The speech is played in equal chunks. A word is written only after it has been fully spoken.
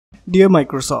Dear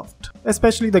Microsoft,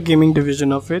 especially the gaming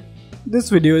division of it, this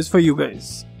video is for you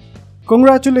guys.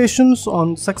 Congratulations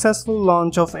on successful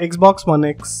launch of Xbox One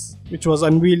X, which was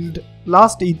unveiled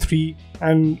last E3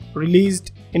 and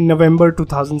released in November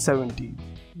 2017.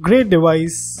 Great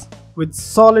device with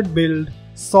solid build,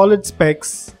 solid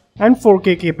specs and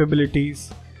 4K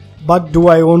capabilities. But do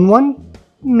I own one?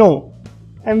 No.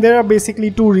 And there are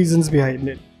basically two reasons behind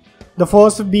it. The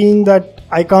first being that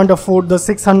I can't afford the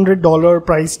 $600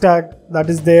 price tag that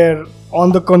is there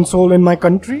on the console in my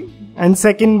country. And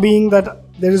second being that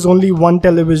there is only one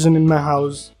television in my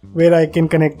house where I can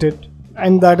connect it,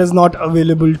 and that is not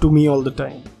available to me all the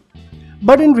time.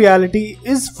 But in reality,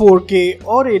 is 4K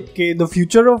or 8K the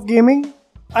future of gaming?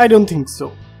 I don't think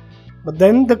so. But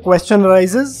then the question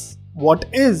arises, what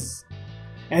is?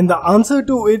 And the answer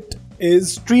to it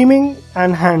is streaming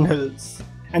and handhelds.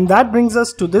 And that brings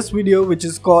us to this video, which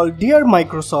is called Dear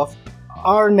Microsoft,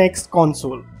 our next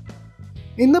console.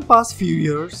 In the past few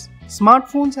years,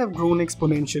 smartphones have grown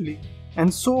exponentially,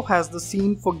 and so has the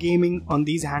scene for gaming on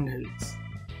these handhelds.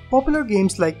 Popular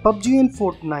games like PUBG and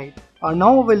Fortnite are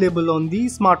now available on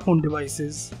these smartphone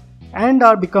devices and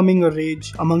are becoming a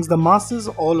rage amongst the masses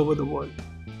all over the world.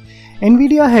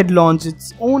 Nvidia had launched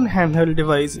its own handheld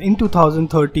device in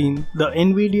 2013, the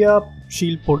Nvidia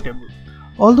Shield Portable.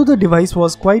 Although the device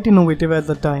was quite innovative at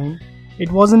the time, it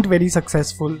wasn't very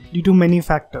successful due to many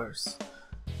factors.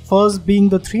 First being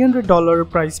the $300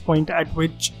 price point at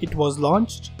which it was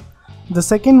launched. The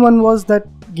second one was that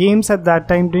games at that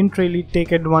time didn't really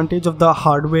take advantage of the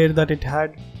hardware that it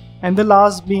had. And the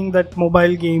last being that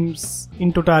mobile games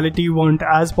in totality weren't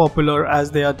as popular as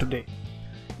they are today.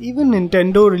 Even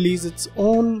Nintendo released its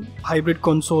own hybrid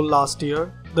console last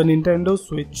year, the Nintendo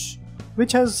Switch,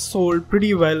 which has sold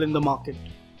pretty well in the market.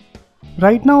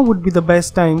 Right now would be the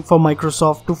best time for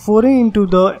Microsoft to foray into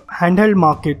the handheld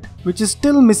market, which is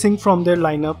still missing from their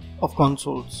lineup of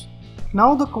consoles.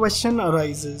 Now the question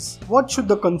arises, what should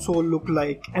the console look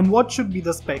like and what should be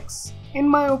the specs? In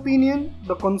my opinion,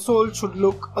 the console should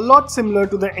look a lot similar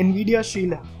to the Nvidia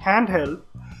Shield handheld,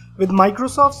 with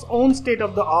Microsoft's own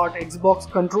state-of-the-art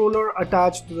Xbox controller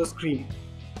attached to the screen.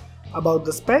 About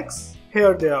the specs,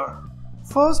 here they are.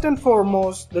 First and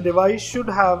foremost, the device should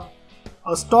have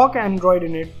a stock Android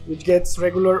in it which gets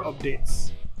regular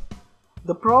updates.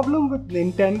 The problem with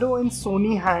Nintendo and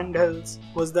Sony handhelds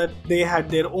was that they had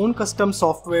their own custom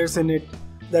softwares in it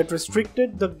that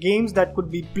restricted the games that could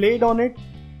be played on it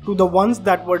to the ones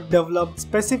that were developed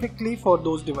specifically for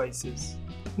those devices.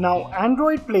 Now,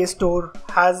 Android Play Store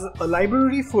has a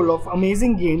library full of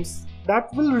amazing games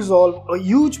that will resolve a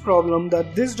huge problem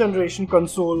that this generation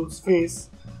consoles face,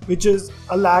 which is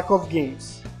a lack of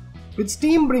games. With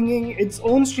Steam bringing its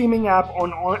own streaming app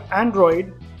on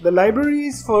Android, the library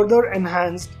is further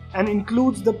enhanced and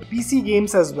includes the PC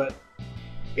games as well.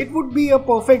 It would be a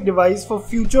perfect device for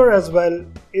future as well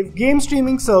if game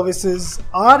streaming services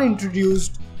are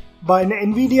introduced by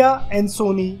Nvidia and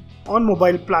Sony on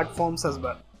mobile platforms as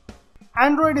well.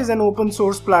 Android is an open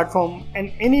source platform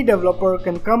and any developer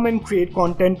can come and create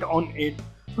content on it,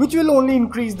 which will only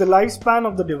increase the lifespan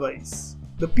of the device.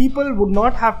 The people would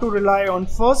not have to rely on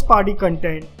first party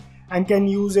content and can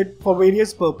use it for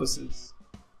various purposes.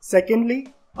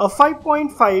 Secondly, a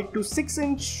 5.5 to 6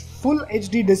 inch full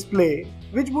HD display,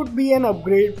 which would be an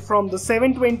upgrade from the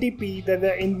 720p that the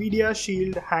Nvidia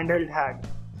Shield handheld had.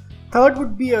 Third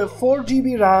would be a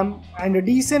 4GB RAM and a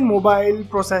decent mobile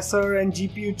processor and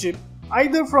GPU chip,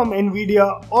 either from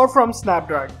Nvidia or from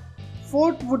Snapdragon.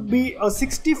 Fourth would be a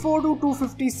 64 to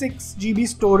 256GB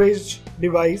storage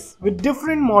device with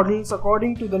different models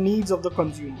according to the needs of the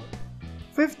consumer.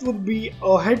 Fifth would be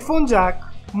a headphone jack,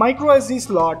 micro SD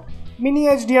slot, mini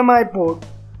HDMI port,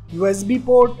 USB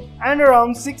port and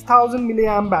around 6000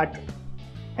 mAh battery.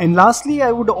 And lastly,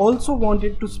 I would also want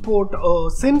it to support a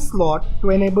SIM slot to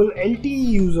enable LTE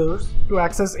users to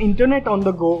access internet on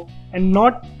the go and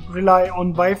not rely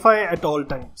on Wi-Fi at all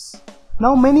times.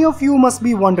 Now many of you must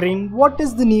be wondering what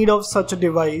is the need of such a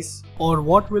device, or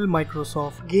what will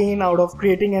Microsoft gain out of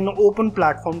creating an open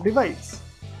platform device?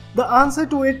 The answer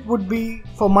to it would be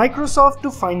for Microsoft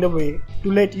to find a way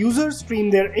to let users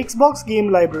stream their Xbox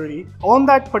game library on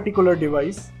that particular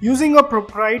device using a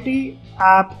proprietary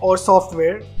app or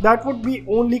software that would be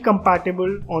only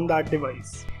compatible on that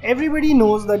device. Everybody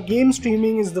knows that game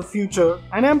streaming is the future,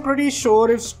 and I'm pretty sure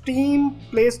if Steam,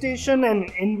 PlayStation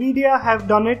and Nvidia have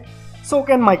done it, so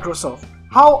can Microsoft.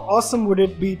 How awesome would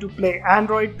it be to play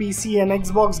Android, PC and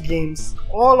Xbox games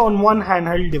all on one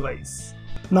handheld device?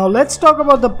 Now let's talk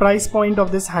about the price point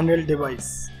of this handheld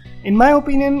device. In my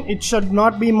opinion, it should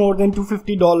not be more than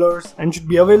 $250 and should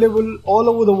be available all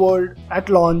over the world at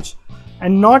launch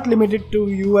and not limited to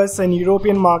US and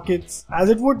European markets, as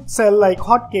it would sell like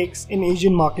hotcakes in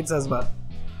Asian markets as well.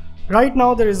 Right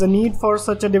now there is a need for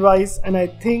such a device, and I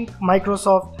think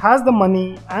Microsoft has the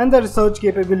money and the research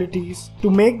capabilities to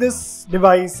make this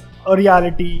device a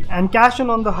reality and cash in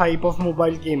on the hype of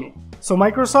mobile gaming. So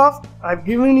Microsoft, I've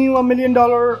given you $1 million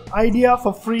idea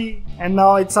for free, and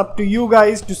now it's up to you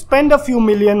guys to spend a few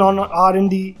million on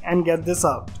R&D and get this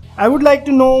out. I would like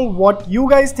to know what you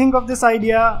guys think of this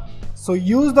idea, so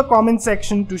use the comment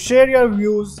section to share your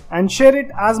views and share it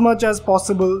as much as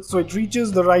possible so it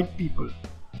reaches the right people.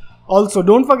 Also,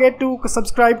 don't forget to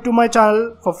subscribe to my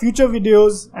channel for future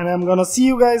videos, and I'm gonna see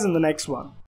you guys in the next one.